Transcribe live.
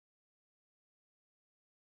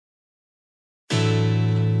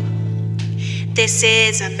This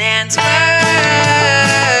is a man's world,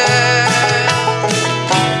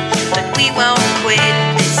 but we won't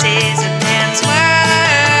quit. This is a man's world.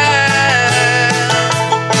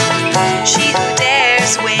 She who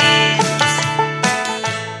dares wins.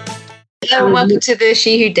 Hello and welcome to the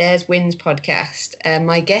She Who Dares Wins podcast.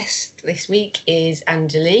 My guest this week is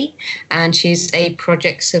Anjali, and she's a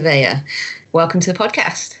project surveyor. Welcome to the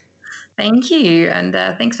podcast. Thank you, and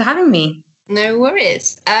thanks for having me. No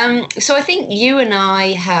worries. So I think you and I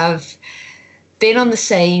have been on the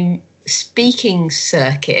same speaking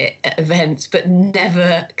circuit at events, but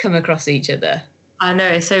never come across each other. I know,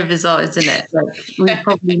 it's so bizarre, isn't it? Like, we've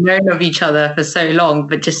probably known of each other for so long,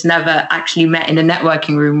 but just never actually met in a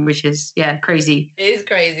networking room, which is, crazy. It is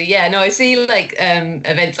crazy. Yeah, no, I see like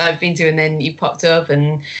events I've been to and then you popped up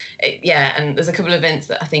and and there's a couple of events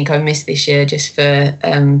that I think I missed this year just for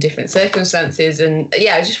different circumstances. And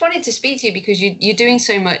I just wanted to speak to you because you're doing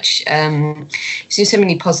so much, you're doing so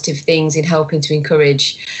many positive things in helping to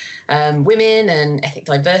encourage women and ethnic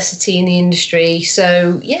diversity in the industry.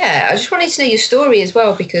 So I just wanted to know your story as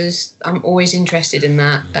well, because I'm always interested in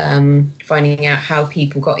that, finding out how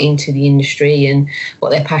people got into the industry and what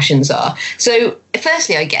their passions are. So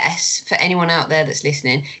firstly, I guess for anyone out there that's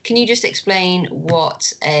listening, can you just explain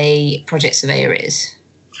what a project surveyor is?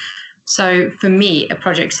 So for me, a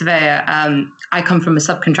project surveyor, I come from a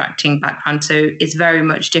subcontracting background, so it's very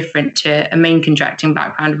much different to a main contracting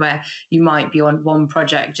background where you might be on one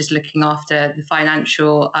project just looking after the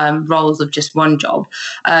financial roles of just one job.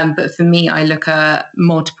 But for me, I look at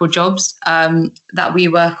multiple jobs that we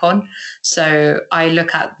work on. So I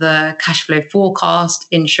look at the cash flow forecast,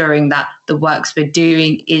 ensuring that the works we're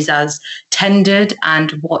doing is as tendered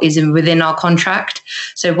and what is within our contract.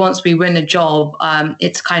 So once we win a job,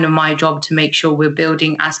 it's kind of my job to make sure we're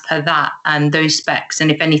building as per that and those specs. And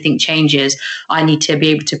if anything changes, I need to be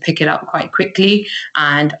able to pick it up quite quickly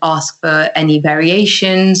and ask for any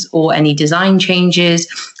variations or any design changes.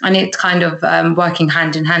 And it's kind of working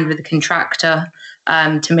hand in hand with the contractor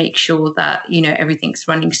to make sure that, everything's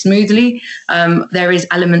running smoothly. There is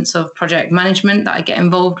elements of project management that I get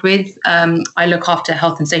involved with. I look after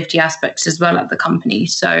health and safety aspects as well at the company.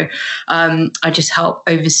 So I just help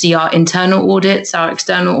oversee our internal audits, our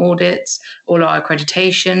external audits, all our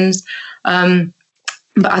accreditations.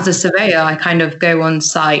 But as a surveyor, I kind of go on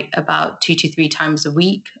site about 2 to 3 times a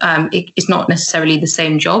week. It's not necessarily the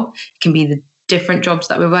same job. It can be the different jobs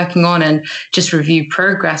that we're working on, and just review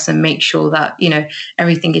progress and make sure that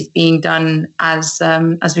everything is being done as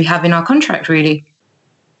we have in our contract, really.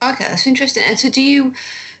 Okay, that's interesting. And so are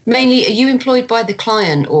you employed by the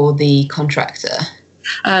client or the contractor?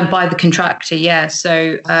 By the contractor, yeah.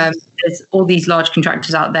 So there's all these large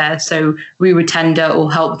contractors out there. So we would tender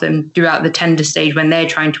or help them throughout the tender stage when they're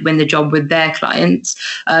trying to win the job with their clients.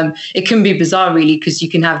 It can be bizarre, really, because you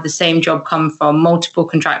can have the same job come from multiple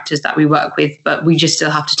contractors that we work with, but we just still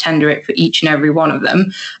have to tender it for each and every one of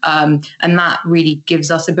them. And that really gives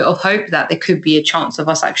us a bit of hope that there could be a chance of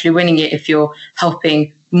us actually winning it if you're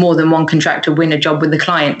helping more than one contractor win a job with the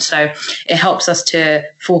client. So it helps us to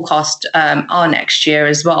forecast our next year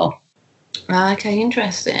as well. Okay,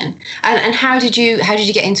 interesting. And how did you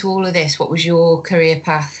get into all of this? What was your career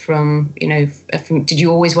path from did you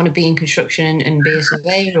always want to be in construction and be a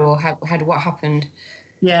surveyor, or what happened?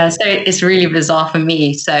 Yeah, so it's really bizarre for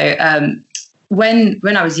me. So when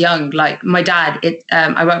I was young, like my dad,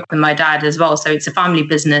 I work with my dad as well, so it's a family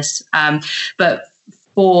business. But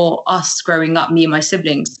for us growing up, me and my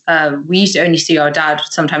siblings, we used to only see our dad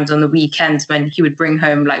sometimes on the weekends when he would bring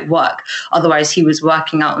home like work. Otherwise, he was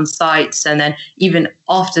working out on sites. And then even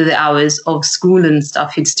after the hours of school and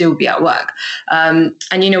stuff, he'd still be at work. And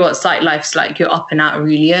you know what site life's like, you're up and out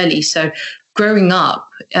really early. So growing up,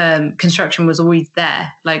 construction was always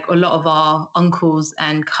there. Like a lot of our uncles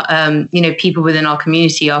and, people within our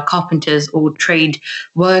community are carpenters or trade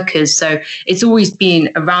workers. So it's always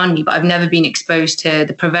been around me, but I've never been exposed to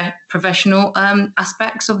the professional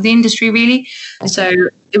aspects of the industry, really. Okay. So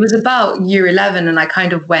it was about year 11 and I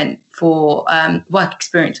kind of went for work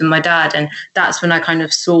experience with my dad. And that's when I kind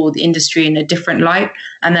of saw the industry in a different light.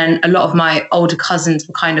 And then a lot of my older cousins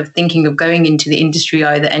were kind of thinking of going into the industry,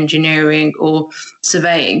 either engineering or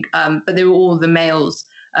surveying. But they were all the males.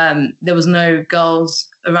 There was no girls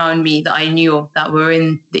around me that I knew of that were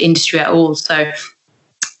in the industry at all. So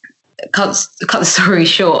cut the story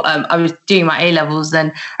short, I was doing my A-levels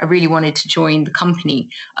and I really wanted to join the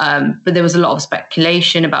company. But there was a lot of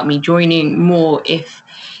speculation about me joining more if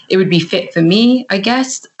it would be fit for me, I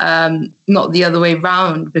guess, not the other way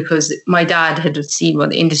round, because my dad had seen what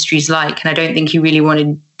the industry's like and I don't think he really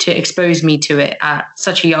wanted to expose me to it at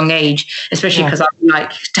such a young age, especially because I'm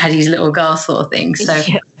like daddy's little girl sort of thing. So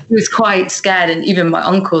he was quite scared. And even my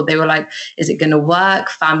uncle, they were like, is it going to work?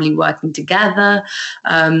 Family working together?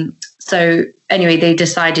 So anyway, they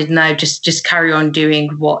decided, no, just carry on doing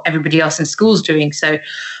what everybody else in school's doing. So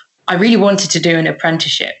I really wanted to do an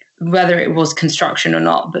apprenticeship, whether it was construction or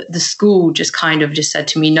not, but the school just kind of just said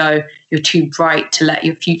to me, no, you're too bright to let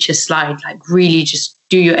your future slide. Like, really just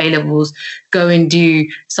do your A-levels, go and do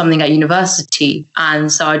something at university.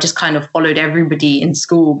 And so I just kind of followed everybody in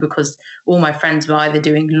school, because all my friends were either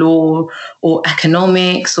doing law or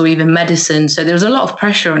economics or even medicine. So there was a lot of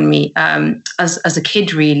pressure on me as a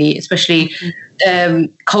kid, really, especially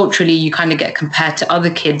culturally. You kind of get compared to other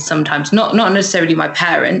kids sometimes, not necessarily my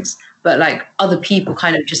parents, but like other people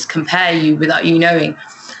kind of just compare you without you knowing.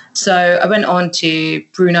 So I went on to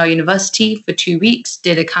Brunel University for 2 weeks,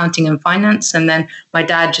 did accounting and finance. And then my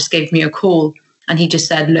dad just gave me a call and he just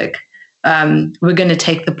said, look, we're going to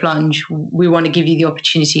take the plunge. We want to give you the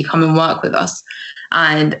opportunity, come and work with us.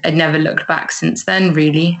 And I never looked back since then,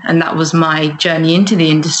 really. And that was my journey into the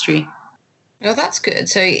industry. Well, that's good.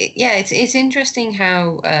 So, yeah, it's interesting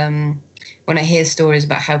how when I hear stories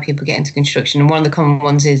about how people get into construction, and one of the common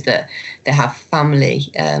ones is that they have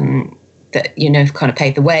family that, you know, kind of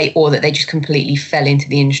paved the way, or that they just completely fell into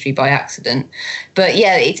the industry by accident. But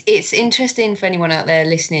yeah, it's interesting for anyone out there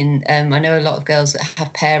listening. I know a lot of girls that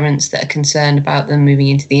have parents that are concerned about them moving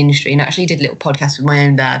into the industry, and actually did a little podcast with my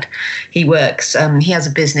own dad. He works, he has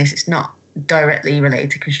a business. It's not directly related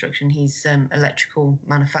to construction. He's electrical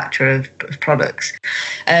manufacturer of products.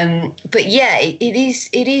 But yeah, it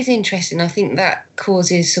is interesting. I think that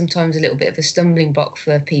causes sometimes a little bit of a stumbling block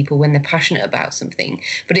for people when they're passionate about something.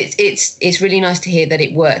 But it's really nice to hear that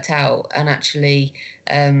it worked out, and actually,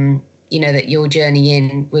 you know, that your journey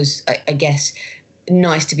in was, I guess,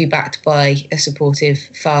 nice to be backed by a supportive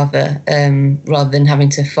father, rather than having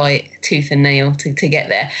to fight tooth and nail to get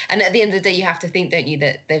there. And at the end of the day, you have to think, don't you,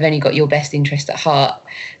 that they've only got your best interest at heart.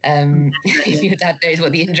 If your dad knows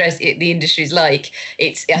what the industry is like,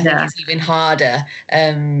 I think it's even harder,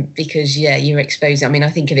 because you're exposed. I mean,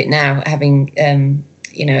 I think of it now, having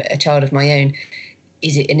you know, a child of my own.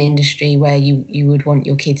 Is it an industry where you would want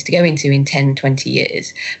your kids to go into in 10, 20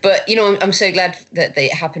 years? But, you know, I'm so glad that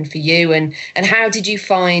it happened for you. And how did you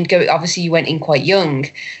find obviously you went in quite young.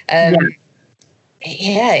 And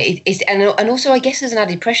also I guess there's an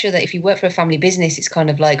added pressure that if you work for a family business, it's kind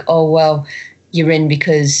of like, oh, well, you're in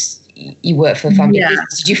because you work for a family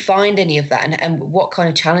business. Did you find any of that? And what kind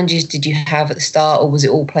of challenges did you have at the start, or was it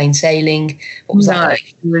all plain sailing? What was that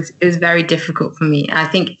like? It was very difficult for me. I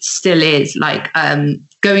think it still is, like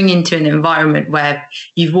going into an environment where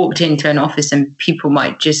you've walked into an office and people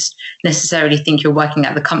might just necessarily think you're working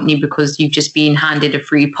at the company because you've just been handed a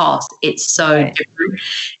free pass. It's so different.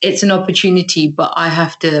 It's an opportunity, but I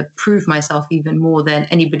have to prove myself even more than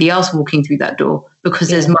anybody else walking through that door, because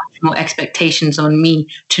there's much more expectations on me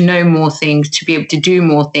to know more things, to be able to do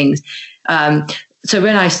more things. So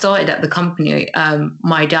when I started at the company,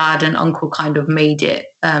 my dad and uncle kind of made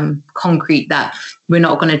it concrete that we're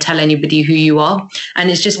not going to tell anybody who you are.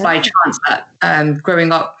 And it's just by chance that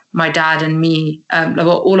growing up, my dad and me,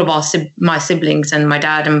 all of my siblings and my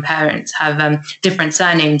dad and parents have different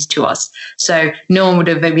surnames to us. So no one would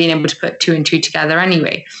have been able to put two and two together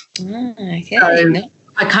anyway. So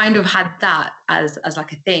I kind of had that as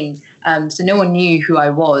like a thing. So no one knew who I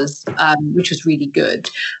was, which was really good.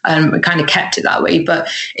 We kind of kept it that way. But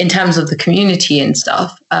in terms of the community and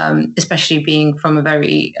stuff, especially being from a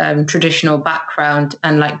very traditional background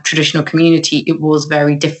and like traditional community, it was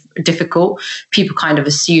very difficult. People kind of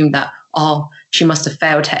assumed that, oh, she must have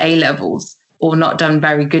failed her A-levels or not done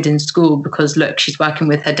very good in school because, look, she's working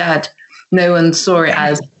with her dad. No one saw it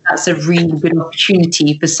as that's a really good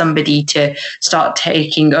opportunity for somebody to start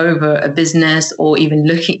taking over a business, or even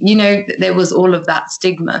looking, you know, there was all of that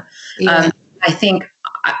stigma. I think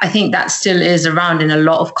that still is around in a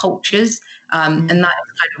lot of cultures. And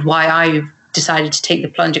that's kind of why I decided to take the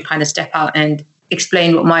plunge and kind of step out and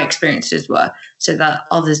explain what my experiences were, so that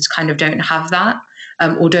others kind of don't have that,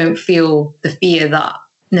 or don't feel the fear that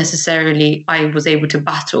necessarily I was able to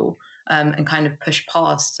battle and kind of push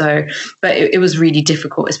past. So, but it was really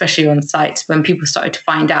difficult, especially on sites when people started to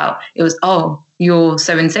find out. It was, oh, you're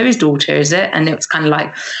so-and-so's daughter, is it? And it was kind of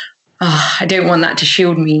like, oh, I don't want that to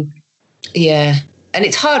shield me. Yeah. And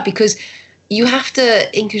it's hard because you have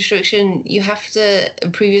to, in construction, you have to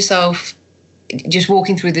improve yourself just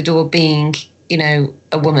walking through the door being, you know,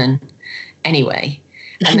 a woman anyway.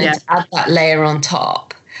 And then to add that layer on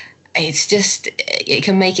top. it's just, it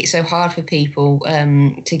can make it so hard for people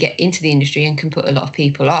to get into the industry and can put a lot of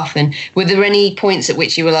people off. And were there any points at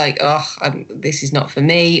which you were like, this is not for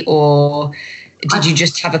me, or did you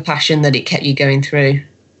just have a passion that it kept you going through?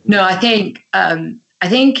 No, I think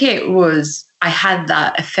it was, I had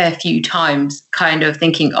that a fair few times, kind of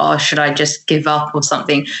thinking, should I just give up or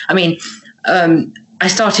something? I mean, I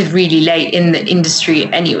started really late in the industry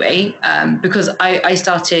anyway, because I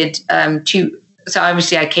started so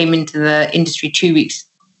obviously I came into the industry 2 weeks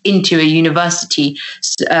into a university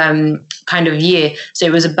kind of year. So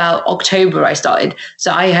it was about October I started.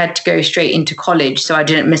 So I had to go straight into college, so I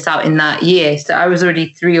didn't miss out in that year. So I was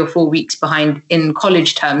already 3 or 4 weeks behind in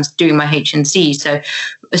college terms doing my HNC. So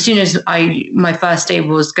as soon as my first day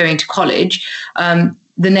was going to college,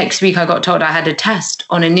 the next week I got told I had a test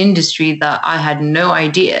on an industry that I had no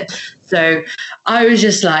idea. So I was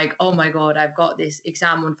just like, oh my God, I've got this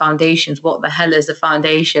exam on foundations. What the hell is a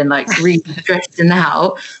foundation? Like really stressed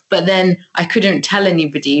out. But then I couldn't tell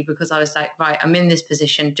anybody because I was like, right, I'm in this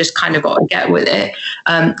position, just kind of got to get with it.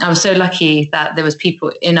 I was so lucky that there was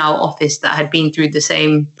people in our office that had been through the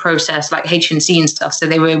same process, like HNC and stuff. So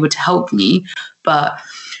they were able to help me. But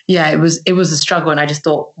yeah, it was a struggle. And I just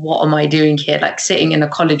thought, what am I doing here? Like sitting in a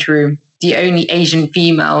college room, the only Asian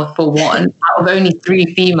female for one, out of only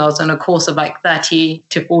 3 females on a course of like 30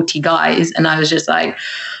 to 40 guys. And I was just like,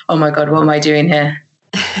 oh my God, what am I doing here?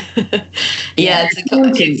 It's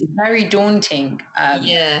daunting. It's very daunting.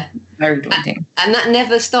 Very daunting. And that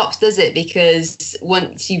never stops, does it? Because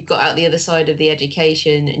once you've got out the other side of the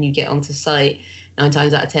education and you get onto site, 9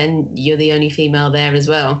 times out of 10, you're the only female there as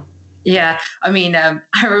well. Yeah, I mean,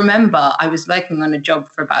 I remember I was working on a job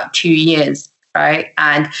for about 2 years, right?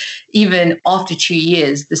 And even after 2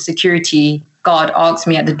 years, the security guard asked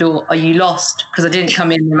me at the door, are you lost? Because I didn't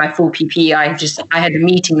come in my full PPE. I had a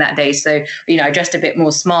meeting that day. So, I dressed a bit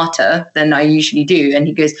more smarter than I usually do. And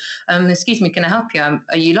he goes, excuse me, can I help you?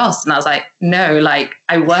 Are you lost? And I was like, no, like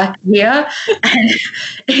I work here. And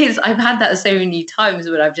I've had that so many times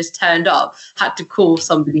when I've just turned up, had to call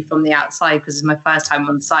somebody from the outside because it's my first time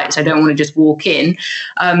on site. So I don't want to just walk in.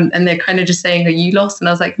 And they're kind of just saying, are you lost? And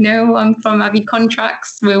I was like, no, I'm from Abbey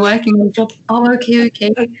Contracts. We're working on a job. Oh, okay.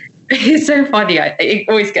 It's so funny. It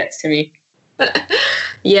always gets to me.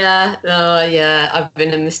 I've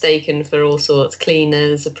been mistaken for all sorts,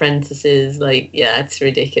 cleaners, apprentices. It's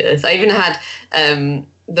ridiculous. I even had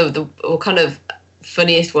the kind of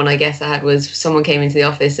funniest one I guess I had was someone came into the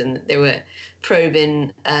office and they were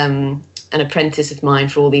probing an apprentice of mine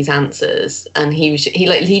for all these answers, and he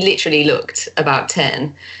literally looked about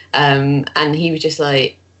 10, and he was just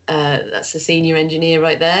like, that's the senior engineer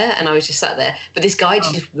right there. And I was just sat there, but this guy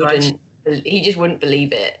just wouldn't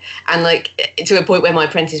believe it. And to a point where my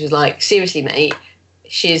apprentice was like, seriously mate,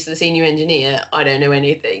 she's the senior engineer, I don't know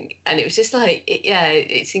anything. And it was just like,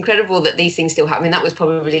 it's incredible that these things still happen. I mean, that was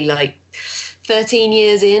probably 13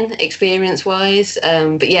 years in experience wise,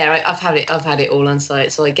 but I've had it all on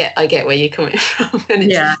site, so I get where you're coming from.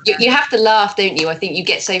 And you have to laugh, don't you? I think you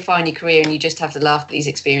get so far in your career and you just have to laugh at these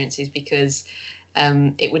experiences because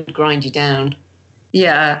it would grind you down.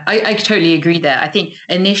 Yeah, I totally agree there. I think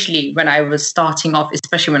initially when I was starting off,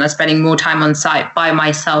 especially when I was spending more time on site by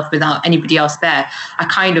myself without anybody else there, I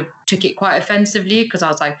kind of took it quite offensively because I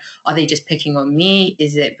was like, are they just picking on me?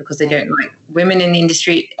 Is it because they don't like women in the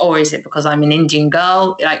industry, or is it because I'm an Indian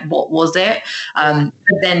girl? Like, what was it? But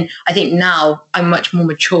then I think now I'm much more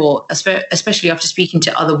mature, especially after speaking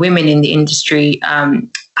to other women in the industry,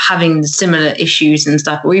 having similar issues and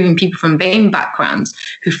stuff, or even people from BAME backgrounds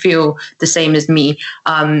who feel the same as me.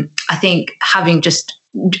 I think having just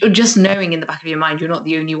knowing in the back of your mind you're not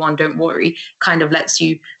the only one, don't worry, kind of lets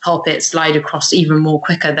you help it slide across even more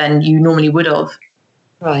quicker than you normally would have.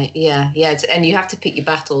 Right, yeah. And you have to pick your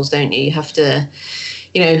battles, don't you? You have to,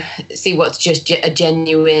 see what's just a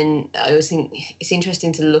genuine. I always think it's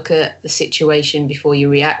interesting to look at the situation before you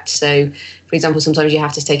react. So, for example, sometimes you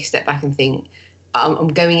have to take a step back and think, I'm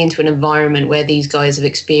going into an environment where these guys have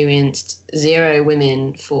experienced 0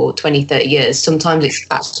 women for 20, 30 years. Sometimes it's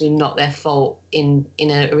actually not their fault in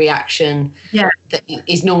a reaction that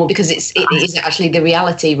is normal, because it is actually the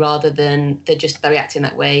reality rather than they're reacting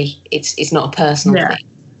that way. It's not a personal thing.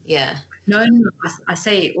 Yeah. No, I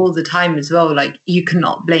say it all the time as well. Like, you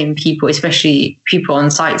cannot blame people, especially people on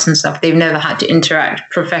sites and stuff. They've never had to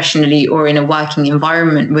interact professionally or in a working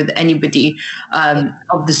environment with anybody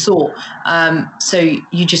of the sort. So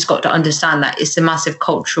you just got to understand that it's a massive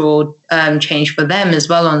cultural change for them as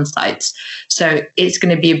well on sites. So it's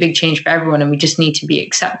going to be a big change for everyone, and we just need to be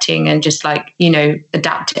accepting and just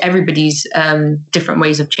adapt to everybody's different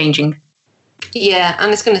ways of changing. Yeah,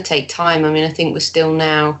 and it's going to take time. I mean, I think we're still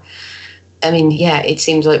now. I mean, yeah, it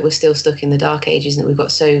seems like we're still stuck in the dark ages and we've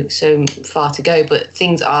got so far to go, but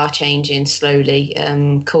things are changing slowly,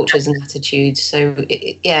 cultures and attitudes. So,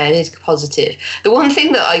 it is positive. The one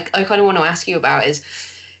thing that I kind of want to ask you about is,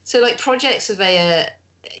 so like Project Surveyor,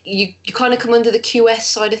 you kind of come under the QS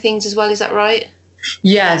side of things as well, is that right?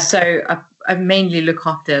 Yeah, so I mainly look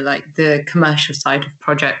after like the commercial side of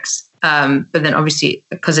projects. But then obviously,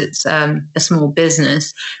 because it's a small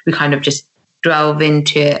business, we kind of just delve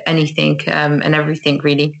into anything and everything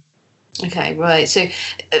really. Okay, right. So,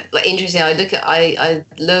 like, interesting. I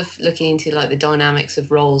love looking into like the dynamics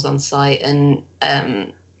of roles on site, and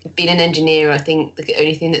being an engineer, I think the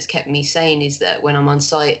only thing that's kept me sane is that when I'm on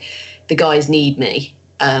site, the guys need me.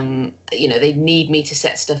 They need me to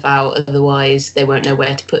set stuff out, otherwise they won't know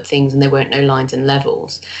where to put things and they won't know lines and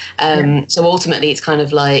levels. So ultimately, it's kind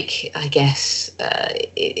of like, I guess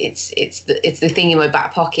it's the thing in my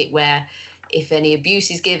back pocket where, if any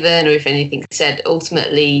abuse is given or if anything's said,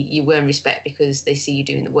 ultimately you earn respect because they see you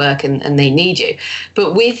doing the work and they need you.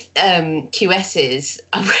 But with QSs,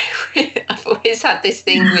 I've always had this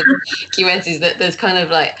thing with QSs that there's kind of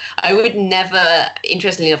like, I would never,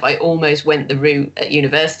 interestingly enough, I almost went the route at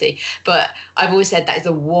university, but I've always said that is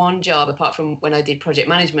the one job, apart from when I did project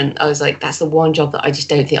management, I was like, that's the one job that I just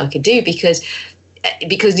don't think I could do, because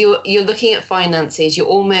you're looking at finances, you're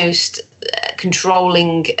almost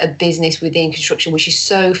controlling a business within construction, which is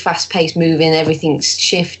so fast-paced, moving, everything's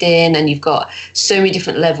shifting, and you've got so many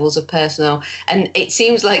different levels of personnel. And it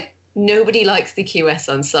seems like nobody likes the QS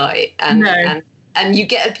on site, and you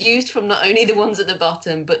get abused from not only the ones at the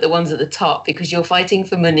bottom, but the ones at the top, because you're fighting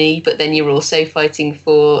for money, but then you're also fighting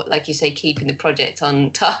for, like you say, keeping the project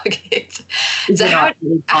on target. So how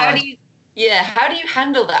do you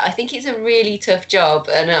handle that? I think it's a really tough job,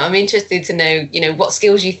 and I'm interested to know, what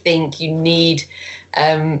skills you think you need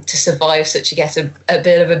to survive such, I guess, a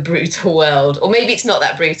bit of a brutal world, or maybe it's not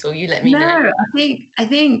that brutal. You let me know. No, I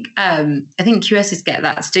think QSs get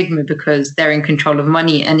that stigma because they're in control of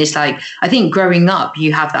money, and it's like, I think growing up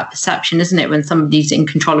you have that perception, isn't it? When somebody's in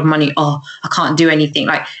control of money, oh, I can't do anything.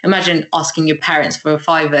 Like, imagine asking your parents for a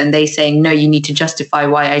 £5 and they saying, no, you need to justify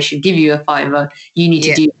why I should give you a £5. You need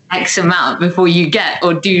to do X amount before you get,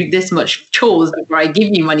 or do this much chores before I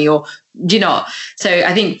give you money, or do you know? So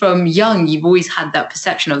I think from young, you've always had that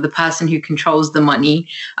perception of the person who controls the money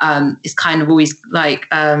is kind of always like,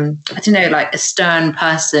 like a stern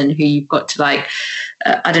person who you've got to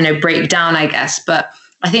break down, I guess. But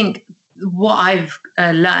I think what I've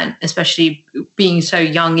learned, especially being so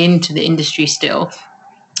young into the industry still,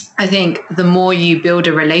 I think the more you build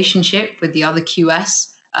a relationship with the other QS,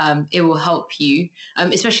 it will help you,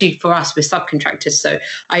 especially for us, we're subcontractors. So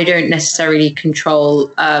I don't necessarily control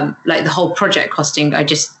the whole project costing. I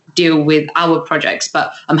just deal with our projects,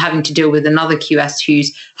 but I'm having to deal with another QS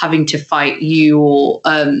who's having to fight you, or,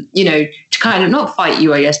 to kind of not fight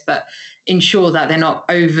you, I guess, but ensure that they're not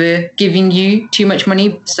over giving you too much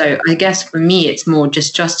money. So I guess for me, it's more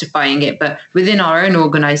just justifying it. But within our own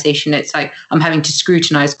organization, it's like I'm having to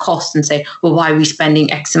scrutinize costs and say, well, why are we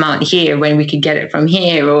spending X amount here when we could get it from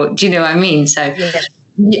here? Or do you know what I mean? So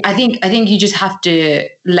I think you just have to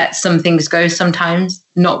let some things go sometimes,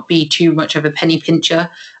 not be too much of a penny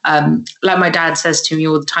pincher. Like my dad says to me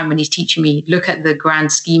all the time when he's teaching me, look at the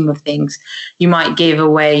grand scheme of things. You might give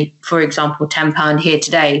away, for example, £10 here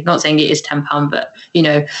today. Not saying it is £10, but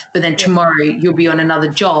then tomorrow you'll be on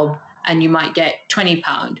another job and you might get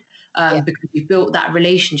 £20 because you built that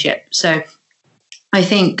relationship. So I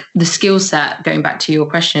think the skill set, going back to your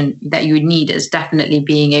question, that you would need is definitely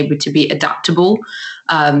being able to be adaptable,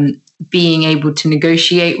 being able to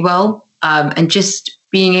negotiate well, and just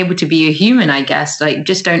being able to be a human, I guess. Like,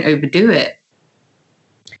 just don't overdo it.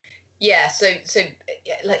 Yeah, so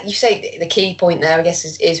like you say, the key point there, I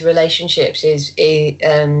guess, is relationships. It's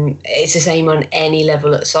the same on any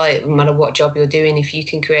level at site, no matter what job you're doing. If you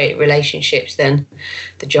can create relationships, then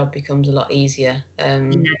the job becomes a lot easier.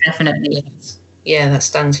 Definitely. Yeah, that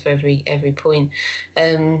stands for every point.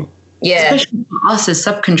 Especially for us as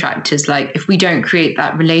subcontractors, like if we don't create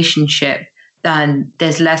that relationship, then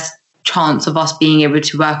there's less chance of us being able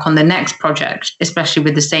to work on the next project, especially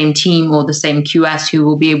with the same team or the same QS who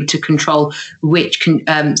will be able to control which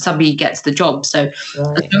subby gets the job. So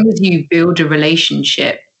as long as you build a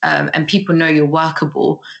relationship and people know you're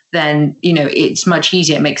workable, then it's much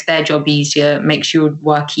easier. It makes their job easier, makes your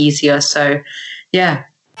work easier. So yeah.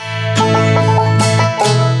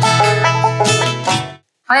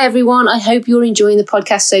 Hi everyone, I hope you're enjoying the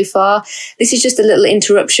podcast so far. This is just a little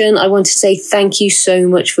interruption. I want to say thank you so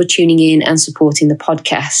much for tuning in and supporting the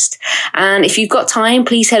podcast. And if you've got time,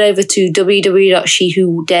 please head over to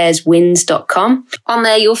www.shewhodareswins.com. On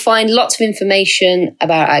there you'll find lots of information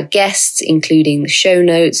about our guests, including the show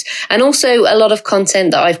notes, and also a lot of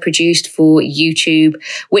content that I've produced for YouTube,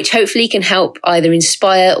 which hopefully can help either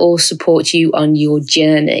inspire or support you on your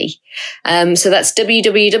journey. So that's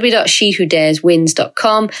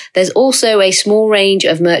www.shewhodareswins.com. There's also a small range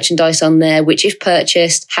of merchandise on there, which if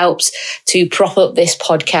purchased helps to prop up this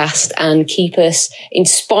podcast and keep us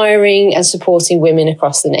inspiring and supporting women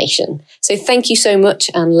across the nation. So thank you so much,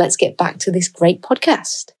 and let's get back to this great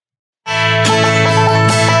podcast.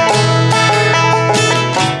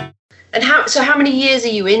 And how many years are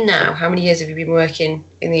you in now? How many years have you been working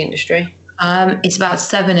in the industry? It's about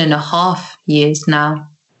 7.5 years now.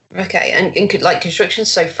 Okay, and like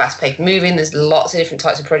construction's so fast-paced, moving, there's lots of different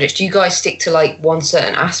types of projects. Do you guys stick to like one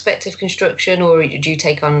certain aspect of construction, or do you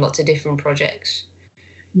take on lots of different projects?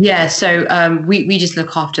 Yeah, so we just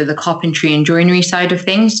look after the carpentry and joinery side of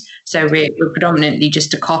things. So we're predominantly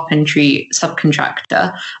just a carpentry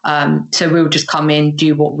subcontractor. So we'll just come in,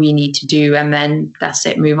 do what we need to do, and then that's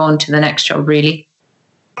it, move on to the next job, really.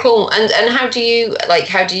 Cool. And how do you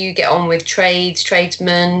get on with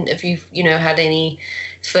tradesmen? Have you had any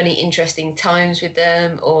funny, interesting times with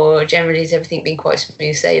them, or generally has everything been quite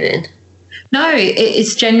smooth sailing? No,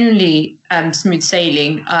 it's generally smooth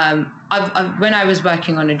sailing. When I was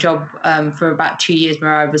working on a job for about 2 years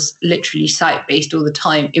where I was literally site-based all the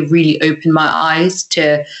time, it really opened my eyes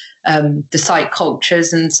to the site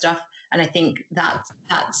cultures and stuff. And I think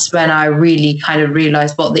that's when I really kind of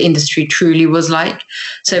realized what the industry truly was like.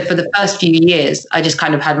 So for the first few years, I just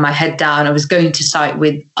kind of had my head down. I was going to site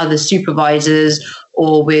with other supervisors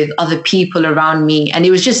or with other people around me. And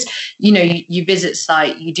it was just, you visit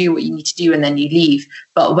site, you do what you need to do, and then you leave.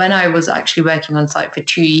 But when I was actually working on site for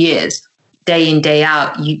 2 years, day in, day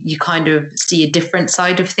out, you kind of see a different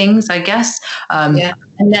side of things, I guess. And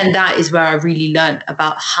then that is where I really learned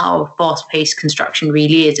about how fast-paced construction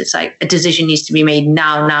really is. It's like a decision needs to be made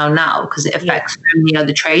now, because it affects so many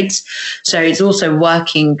other trades. So it's also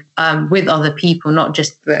working with other people, not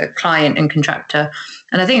just the client and contractor.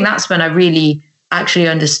 And I think that's when I really actually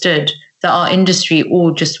understood that our industry all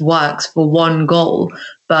just works for one goal,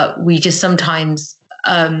 but we just sometimes,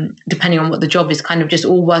 depending on what the job is, kind of just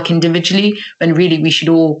all work individually, when really we should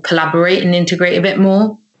all collaborate and integrate a bit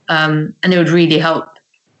more. And it would really help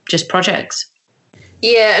just projects.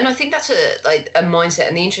 Yeah, and I think that's a mindset.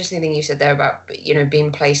 And the interesting thing you said there about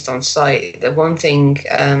being placed on site, the one thing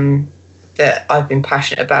that I've been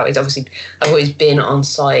passionate about is, obviously I've always been on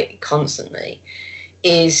site constantly,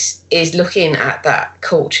 is looking at that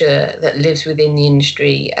culture that lives within the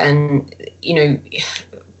industry. And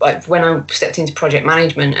like when I stepped into project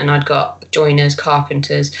management and I'd got joiners,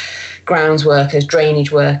 carpenters, grounds workers,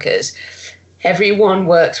 drainage workers, everyone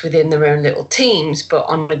works within their own little teams, but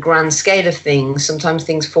on a grand scale of things, sometimes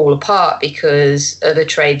things fall apart because other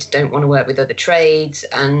trades don't want to work with other trades.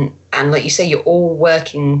 And like you say, you're all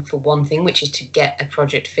working for one thing, which is to get a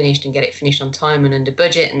project finished and get it finished on time and under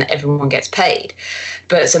budget, and that everyone gets paid.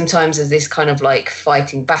 But sometimes there's this kind of like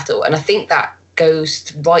fighting battle. And I think that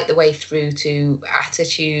goes right the way through to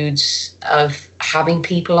attitudes of having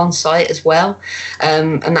people on site as well.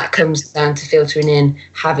 And that comes down to filtering in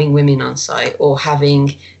having women on site, or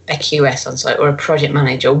having a QS on site, or a project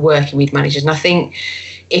manager, or working with managers. And I think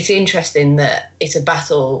it's interesting that it's a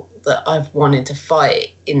battle that I've wanted to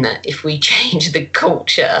fight, in that if we change the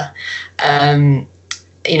culture,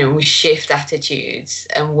 we shift attitudes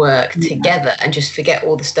and work together and just forget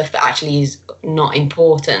all the stuff that actually is not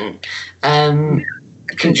important.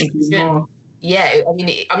 Construction, I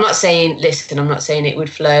mean, I'm not saying it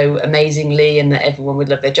would flow amazingly and that everyone would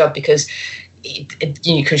love their job, because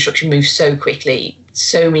construction moves so quickly.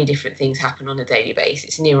 So many different things happen on a daily basis.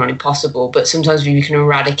 It's near on impossible. But sometimes we can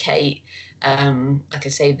eradicate, like I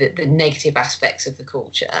say, the negative aspects of the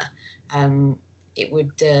culture. It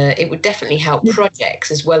would definitely help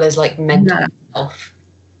projects as well as like mental health.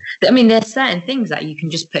 I mean, there's certain things that you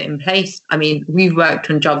can just put in place. I mean, we've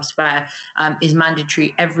worked on jobs where it's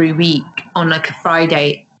mandatory every week on like a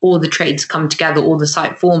Friday, all the trades come together, all the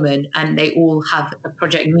site foremen, and they all have a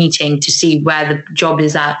project meeting to see where the job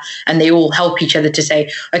is at. And they all help each other to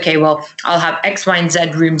say, okay, well, I'll have X, Y, and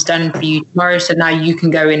Z rooms done for you tomorrow. So now you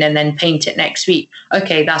can go in and then paint it next week.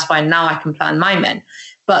 Okay, that's fine. Now I can plan my men.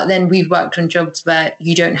 But then we've worked on jobs where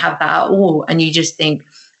you don't have that at all. And you just think,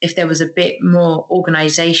 if there was a bit more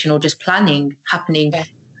organisation or just planning happening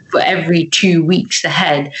for every 2 weeks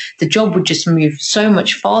ahead, the job would just move so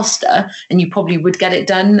much faster, and you probably would get it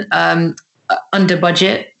done under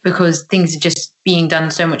budget, because things are just being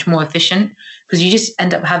done so much more efficient, because you just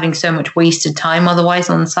end up having so much wasted time otherwise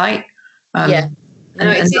on site.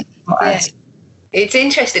 It's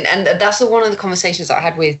interesting, and that's one of the conversations that I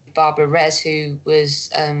had with Barbara Rez, who was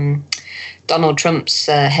Donald Trump's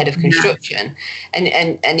head of construction,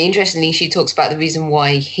 and interestingly, she talks about the reason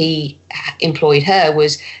why he employed her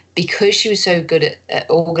was because she was so good at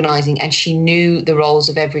organising, and she knew the roles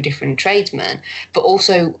of every different tradesman, but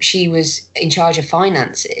also she was in charge of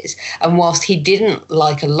finances. And whilst he didn't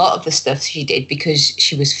like a lot of the stuff she did because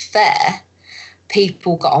she was fair,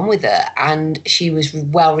 people got on with her, and she was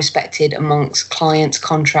well respected amongst clients,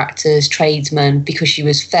 contractors, tradesmen, because she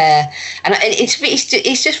was fair. And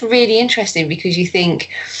it's just really interesting, because you think,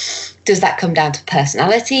 does that come down to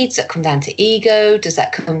personality? Does that come down to ego? Does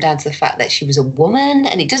that come down to the fact that she was a woman?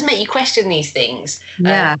 And it does make you question these things.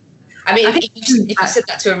 Yeah. I mean, if you said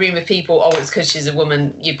that to a room of people, oh, it's because she's a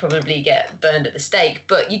woman, you'd probably get burned at the stake.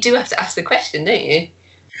 But you do have to ask the question, don't you?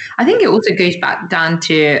 I think it also goes back down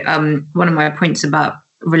to one of my points about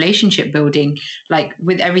relationship building. Like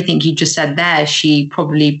with everything you just said there, she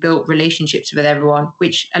probably built relationships with everyone,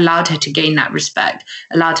 which allowed her to gain that respect,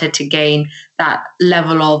 allowed her to gain that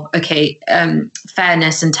level of,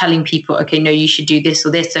 fairness, and telling people, okay, no, you should do this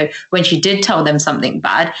or this. So when she did tell them something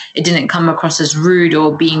bad, it didn't come across as rude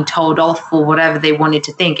or being told off or whatever they wanted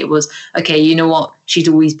to think. It was, okay, you know what? She's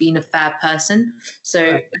always been a fair person.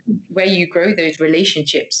 So right. Where you grow those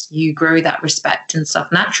relationships, you grow that respect and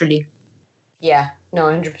stuff naturally. Yeah, no,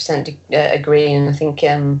 100% agree. And I think,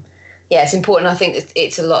 it's important. I think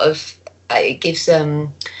it's a lot of, it gives,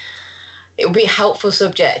 it will be a helpful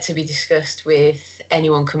subject to be discussed with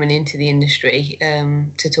anyone coming into the industry,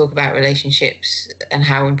 to talk about relationships and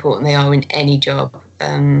how important they are in any job.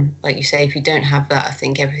 Like you say, if you don't have that, I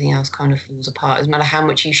think everything else kind of falls apart. It doesn't matter how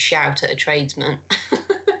much you shout at a tradesman.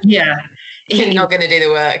 Yeah. You're not going to do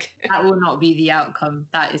the work. That will not be the outcome.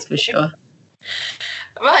 That is for sure.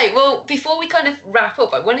 Right. Well, before we kind of wrap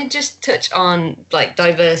up, I want to just touch on like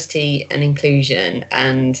diversity and inclusion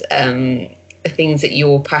and the things that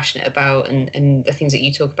you're passionate about and the things that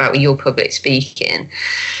you talk about with your public speaking.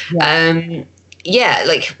 So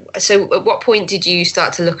at what point did you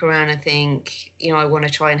start to look around and think, I want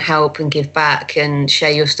to try and help and give back and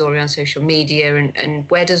share your story on social media, and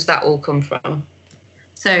where does that all come from?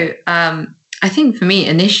 So I think for me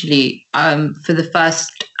initially, for the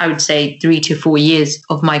first, I would say 3 to 4 years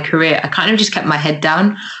of my career, I kind of just kept my head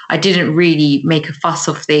down. I didn't really make a fuss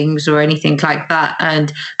of things or anything like that,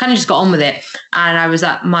 and kind of just got on with it. And I was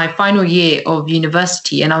at my final year of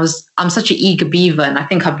university, and I'm such an eager beaver, and I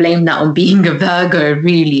think I blame that on being a Virgo,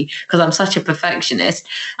 really, because I'm such a perfectionist.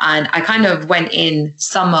 And I kind of went in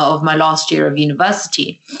summer of my last year of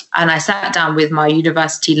university, and I sat down with my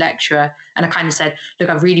university lecturer, and I kind of said, look,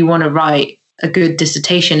 I really want to write a good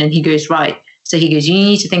dissertation. And he goes, right. So he goes, you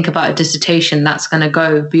need to think about a dissertation that's going to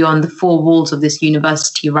go beyond the 4 walls of this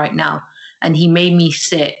university right now. And he made me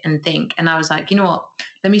sit and think. And I was like, you know what?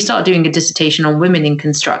 Let me start doing a dissertation on women in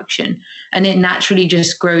construction. And it naturally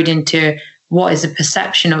just growed into what is the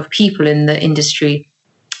perception of people in the industry.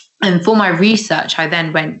 And for my research, I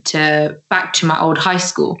then went back to my old high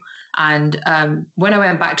school. And when I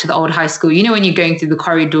went back to the old high school, when you're going through the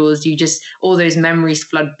corridors, all those memories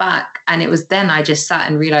flood back. And it was then I just sat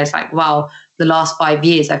and realized, like, wow, the last 5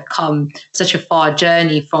 years, I've come such a far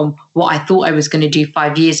journey from what I thought I was going to do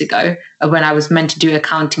 5 years ago, when I was meant to do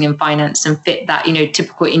accounting and finance and fit that,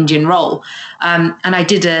 typical Indian role. And I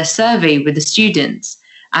did a survey with the students.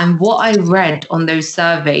 And what I read on those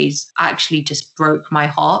surveys actually just broke my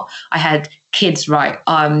heart. I had kids write,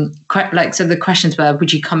 so the questions were,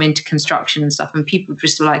 would you come into construction and stuff? And people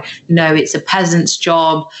just were like, no, it's a peasant's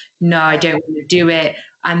job. No, I don't want to do it.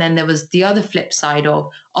 And then there was the other flip side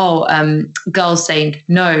of, girls saying,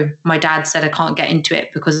 no, my dad said I can't get into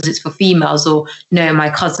it because it's for females, or no, my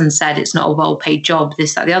cousin said it's not a well-paid job,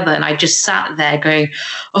 this, that, the other. And I just sat there going,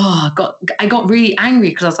 I got really angry,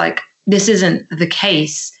 because I was like, this isn't the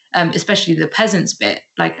case, especially the peasants bit.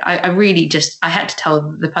 Like, I really I had to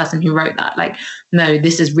tell the person who wrote that, like, no,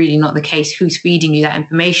 this is really not the case. Who's feeding you that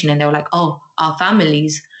information? And they were like, oh, our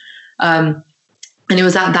families. And it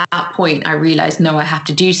was at that point I realized, no, I have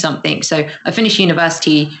to do something. So I finished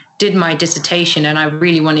university, did my dissertation, and I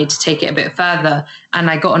really wanted to take it a bit further. And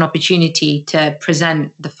I got an opportunity to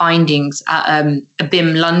present the findings at a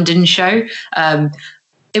BIM London show.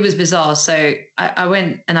 It was bizarre. So I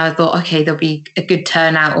went and I thought, okay, there'll be a good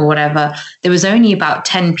turnout or whatever. There was only about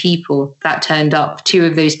 10 people that turned up, 2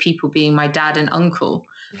 of those people being my dad and uncle.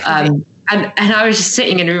 And I was just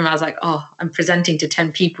sitting in a room. I was like, oh, I'm presenting to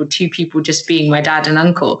 10 people, 2 people just being my dad and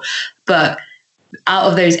uncle. But out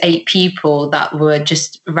of those 8 people that were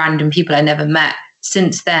just random people I never met,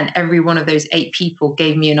 since then, every one of those 8 people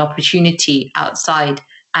gave me an opportunity outside,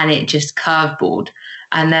 and it just curveballed.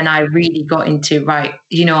 And then I really got into, right,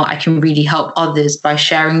 you know, I can really help others by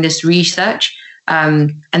sharing this research.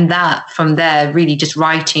 And that from there, really just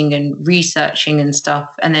writing and researching and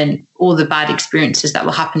stuff. And then all the bad experiences that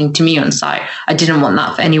were happening to me on site, I didn't want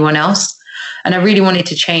that for anyone else. And I really wanted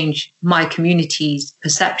to change my community's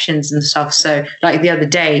perceptions and stuff. So like the other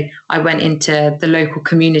day, I went into the local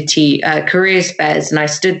community careers fairs, and I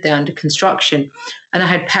stood there under construction, and I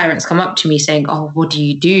had parents come up to me saying, oh, what do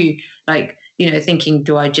you do? Like, you know, thinking,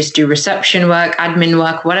 do I just do reception work, admin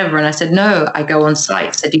work, whatever? And I said, no, I go on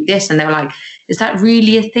sites, I do this. And they were like, is that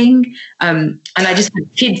really a thing? And I just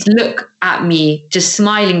had kids look at me, just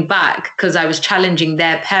smiling back, because I was challenging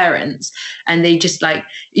their parents. And they just like,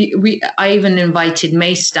 I even invited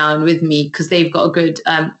Mace down with me, because they've got a good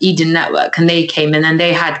Eden network, and they came, and then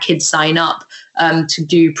they had kids sign up to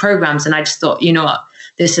do programs. And I just thought, you know what,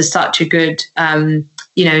 this is such a good,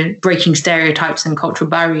 you know, breaking stereotypes and cultural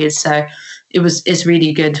barriers. So it's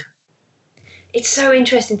really good. It's so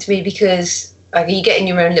interesting to me, because like you get in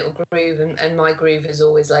your own little groove, and my groove is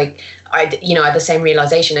always like, I had the same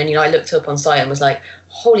realization. And, you know, I looked up on site and was like,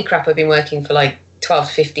 holy crap, I've been working for like 12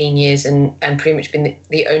 to 15 years and pretty much been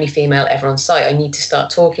the only female ever on site. I need to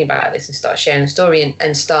start talking about this and start sharing the story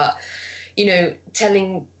and start, you know,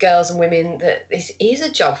 telling girls and women that this is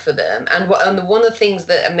a job for them. And one of the things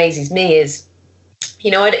that amazes me is,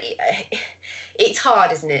 you know, it's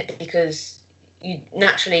hard, isn't it? Because you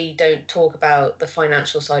naturally don't talk about the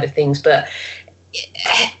financial side of things, but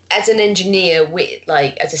as an engineer,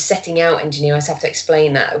 as a setting out engineer, I have to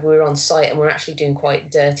explain that we're on site and we're actually doing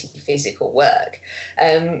quite dirty physical work.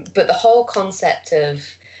 But the whole concept of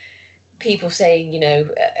people saying, you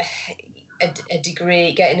know, a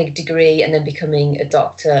degree, getting a degree and then becoming a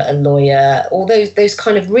doctor, a lawyer, all those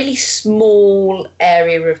kind of really small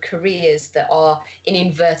area of careers that are, in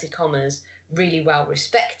inverted commas, really well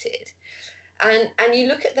respected. And you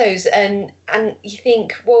look at those and you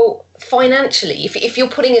think, well, financially, if you're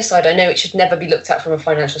putting aside, I know it should never be looked at from a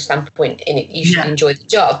financial standpoint, in it, you should enjoy the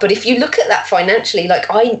job. But if you look at that financially, like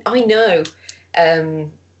I know,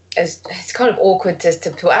 as it's kind of awkward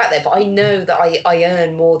to put out there, but I know that I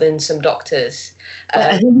earn more than some doctors.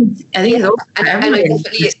 I think and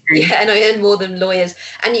I earn more than lawyers.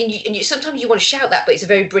 And you sometimes you want to shout that, but it's a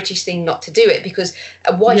very British thing not to do it, because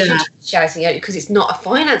why should you be shouting out? Because it's not a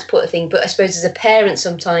finance put thing. But I suppose as a parent,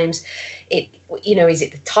 sometimes it, you know, is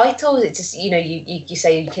it the title? Is it just, you know, you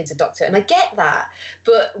say your kid's a doctor, and I get that.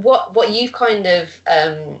 But what you've kind of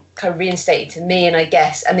reinstated to me, and I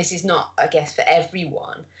guess, and this is not, I guess, for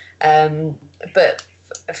everyone, but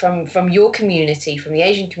from your community, from the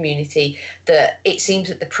Asian community, that it seems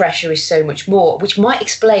that the pressure is so much more, which might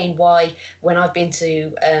explain why when I've been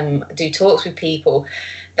to do talks with people,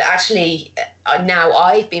 that actually now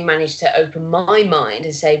I've been managed to open my mind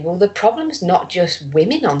and say, well, the problem is not just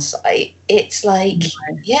women on site. It's like,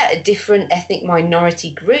 different ethnic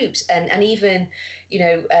minority groups and even, you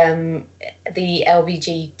know, the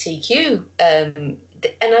LGBTQ. And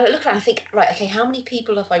I look at it and I think, right, okay, how many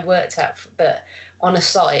people have I worked at but on a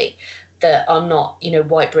site that are not, you know,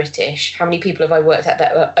 white British? How many people have I worked at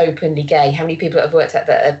that are openly gay? How many people have I worked at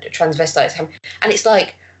that are transvestites? And it's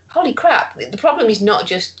like, holy crap, the problem is not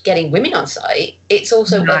just getting women on site, it's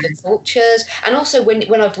also other cultures. And also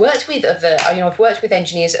when I've worked with I've worked with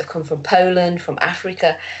engineers that have come from Poland, from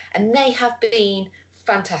Africa, and they have been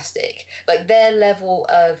fantastic. Like their level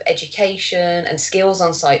of education and skills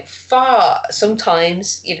on site far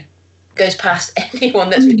sometimes, you know, goes past anyone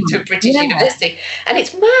that's been to a British university. And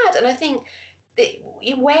it's mad. And I think,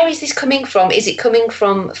 where is this coming from? Is it coming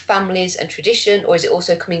from families and tradition, or is it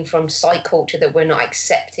also coming from site culture that we're not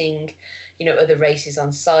accepting, you know, other races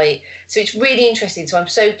on site? So it's really interesting. So I'm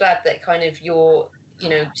so glad that kind of you're, you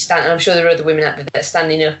know, I'm sure there are other women out there that are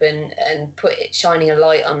standing up and shining a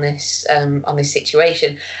light on this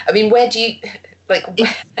situation. I mean, how do you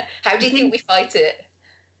think we fight it?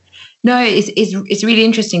 No, it's really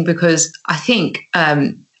interesting, because I think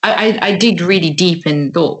I dig really deep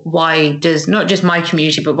and thought, why does not just my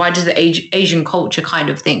community, but why does the Asian culture kind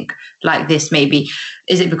of think like this? Maybe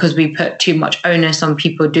is it because we put too much onus on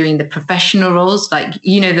people doing the professional roles, like,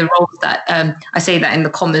 you know, the roles that I say that in the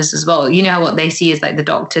commas as well. You know what they see as like the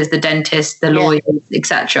doctors, the dentists, the lawyers,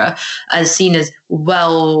 etc., as seen as,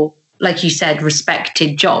 well, like you said,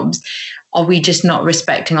 respected jobs. Are we just not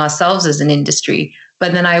respecting ourselves as an industry?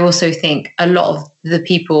 But then I also think a lot of the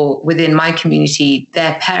people within my community,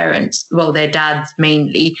 their parents, well, their dads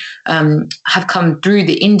mainly, have come through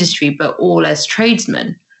the industry, but all as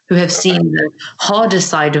tradesmen who have seen the harder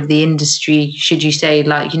side of the industry, should you say,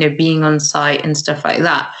 like, being on site and stuff like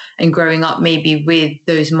that, and growing up maybe with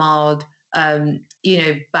those mild,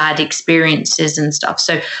 bad experiences and stuff.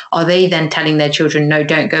 So are they then telling their children, no,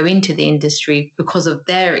 don't go into the industry because of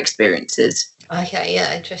their experiences? Okay,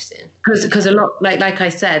 yeah, interesting. Because a lot, like I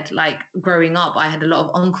said, like growing up, I had a lot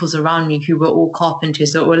of uncles around me who were all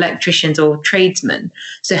carpenters or electricians or tradesmen.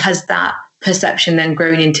 So has that perception then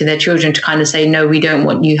grown into their children to kind of say, no, we don't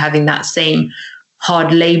want you having that same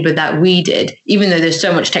hard labor that we did, even though there's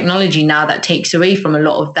so much technology now that takes away from a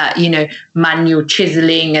lot of that, manual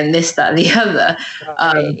chiseling and this, that, the other.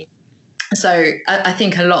 Right. So I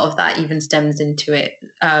think a lot of that even stems into it.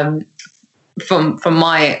 From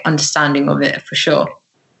my understanding of it, for sure.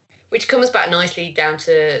 Which comes back nicely down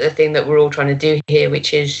to the thing that we're all trying to do here,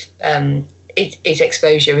 which is it's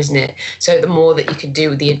exposure, isn't it? So the more that you can do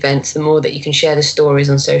with the events, the more that you can share the stories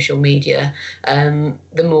on social media,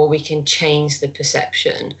 the more we can change the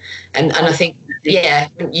perception. And I think, yeah,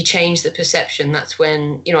 when you change the perception, that's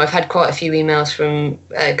when, I've had quite a few emails from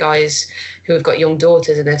guys who have got young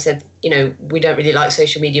daughters, and they've said, we don't really like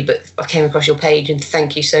social media, but I came across your page and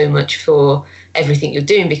thank you so much for everything you're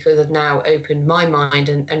doing, because I've now opened my mind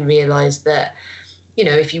and realised that,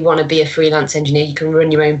 if you want to be a freelance engineer, you can run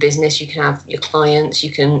your own business, you can have your clients, you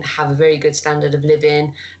can have a very good standard of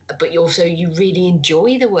living, but you really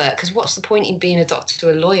enjoy the work. Because what's the point in being a doctor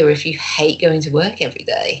or a lawyer if you hate going to work every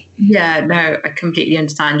day? Yeah, no, I completely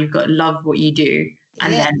understand. You've got to love what you do,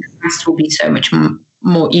 and then the rest will be so much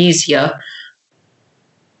more easier.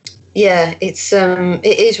 Yeah, it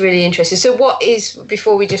is really interesting. So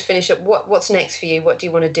before we just finish up, what's next for you? What do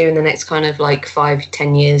you want to do in the next kind of like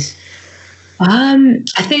 5-10 years? I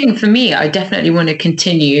think for me, I definitely want to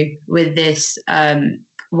continue with this,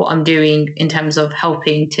 what I'm doing in terms of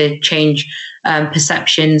helping to change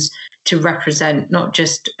perceptions, to represent not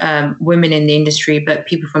just women in the industry, but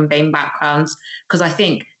people from BAME backgrounds. Because I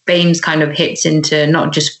think BAME's kind of hits into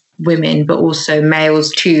not just women, but also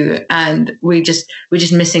males too. And we're just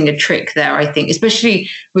missing a trick there, I think.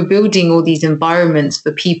 Especially we're building all these environments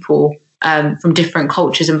for people from different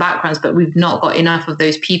cultures and backgrounds, but we've not got enough of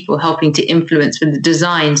those people helping to influence with the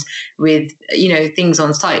designs, with things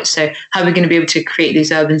on site. So how are we going to be able to create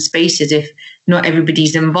these urban spaces if not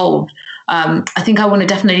everybody's involved? I think I want to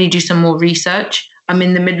definitely do some more research. I'm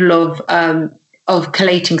in the middle of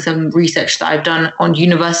collating some research that I've done on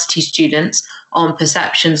university students on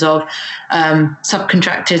perceptions of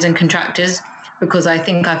subcontractors and contractors, because I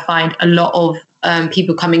think I find a lot of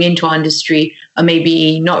people coming into our industry are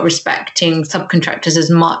maybe not respecting subcontractors as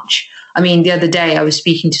much. I mean, the other day I was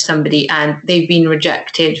speaking to somebody and they've been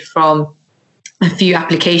rejected from a few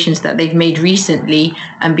applications that they've made recently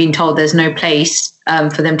and been told there's no place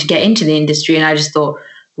for them to get into the industry. And I just thought,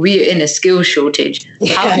 we're in a skill shortage.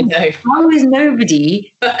 How is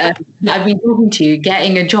nobody I've been talking to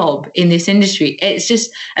getting a job in this industry? It's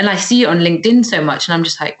just, and I see it on LinkedIn so much, and I'm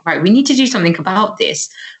just like, right, we need to do something about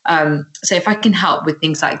this. So if I can help with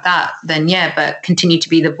things like that, then yeah, but continue to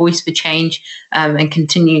be the voice for change and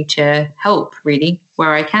continue to help really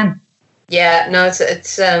where I can. Yeah, no,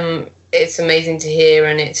 it's amazing to hear,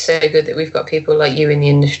 and it's so good that we've got people like you in the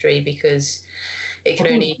industry, because it can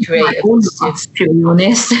only create a positive. To be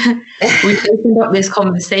honest, we've opened up this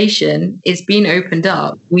conversation. It's been opened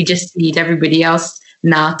up. We just need everybody else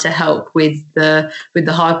now to help with the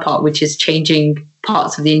hard part, which is changing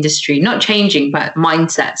parts of the industry. Not changing, but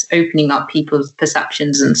mindsets, opening up people's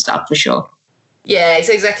perceptions and stuff, for sure. Yeah, it's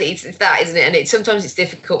that, isn't it? And sometimes it's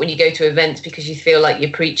difficult when you go to events because you feel like you're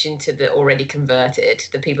preaching to the already converted,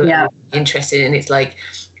 the people that are interested. And it's like,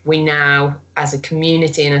 we now, as a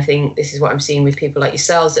community, and I think this is what I'm seeing with people like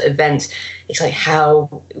yourselves at events, it's like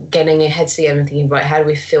how getting ahead to everything, thinking, right, how do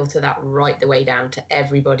we filter that right the way down to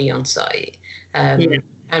everybody on site?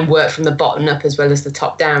 And work from the bottom up as well as the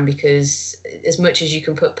top down, because as much as you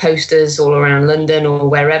can put posters all around London or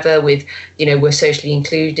wherever with, we're socially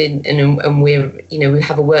included and we're, we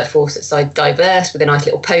have a workforce that's diverse with a nice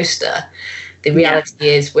little poster, the reality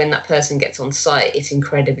is when that person gets on site, it's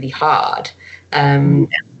incredibly hard. And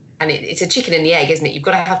it's a chicken and the egg, isn't it? You've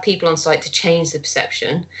got to have people on site to change the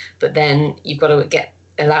perception, but then you've got to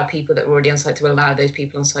allow people that are already on site to allow those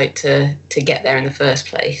people on site to get there in the first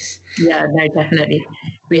place. Yeah, no, definitely.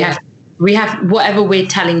 We have whatever we're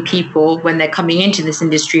telling people when they're coming into this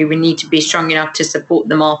industry, we need to be strong enough to support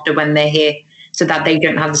them after when they're here, so that they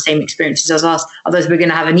don't have the same experiences as us. Otherwise, we're going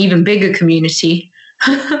to have an even bigger community.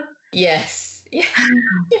 Yes.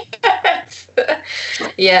 Yes.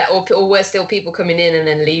 Yeah, or we're still people coming in and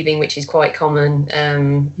then leaving, which is quite common.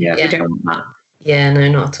 We don't want that. Yeah, no,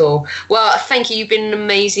 not at all. Well, thank you. You've been an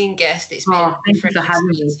amazing guest. It's been thank you for having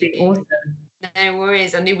me. It's been awesome. No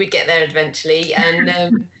worries. I knew we'd get there eventually.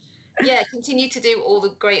 And continue to do all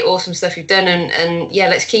the great, awesome stuff you've done. And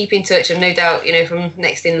let's keep in touch. And no doubt, from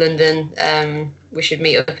next in London, we should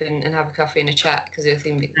meet up and have a coffee and a chat, because I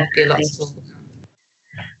think it'd be a lot to talk about.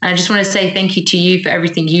 And I just want to say thank you to you for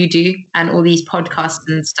everything you do and all these podcasts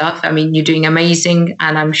and stuff. I mean, you're doing amazing,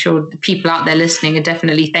 and I'm sure the people out there listening are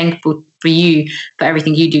definitely thankful for you for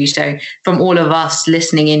everything you do. So from all of us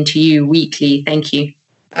listening in to you weekly, thank you.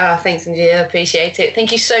 Thanks, Anjali. I appreciate it.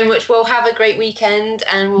 Thank you so much. Well, have a great weekend,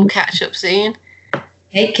 and we'll catch up soon.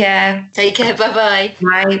 Take care. Bye-bye.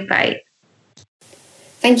 Bye.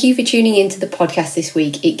 Thank you for tuning into the podcast this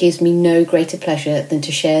week. It gives me no greater pleasure than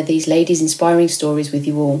to share these ladies' inspiring stories with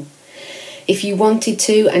you all. If you wanted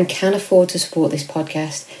to and can afford to support this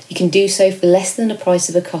podcast, you can do so for less than the price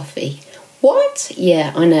of a coffee. What?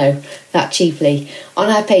 Yeah, I know, that cheaply,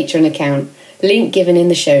 on our Patreon account, link given in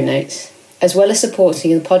the show notes. As well as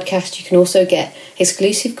supporting the podcast, you can also get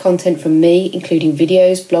exclusive content from me, including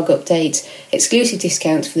videos, blog updates, exclusive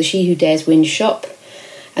discounts for the She Who Dares Win shop,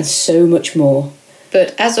 and so much more.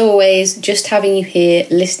 But as always, just having you here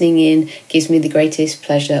listening in gives me the greatest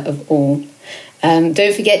pleasure of all.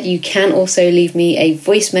 Don't forget, you can also leave me a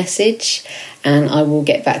voice message and I will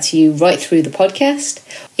get back to you right through the podcast.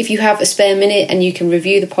 If you have a spare minute and you can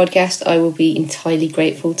review the podcast, I will be entirely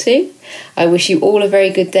grateful too. I wish you all a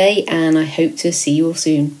very good day, and I hope to see you all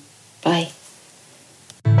soon. Bye.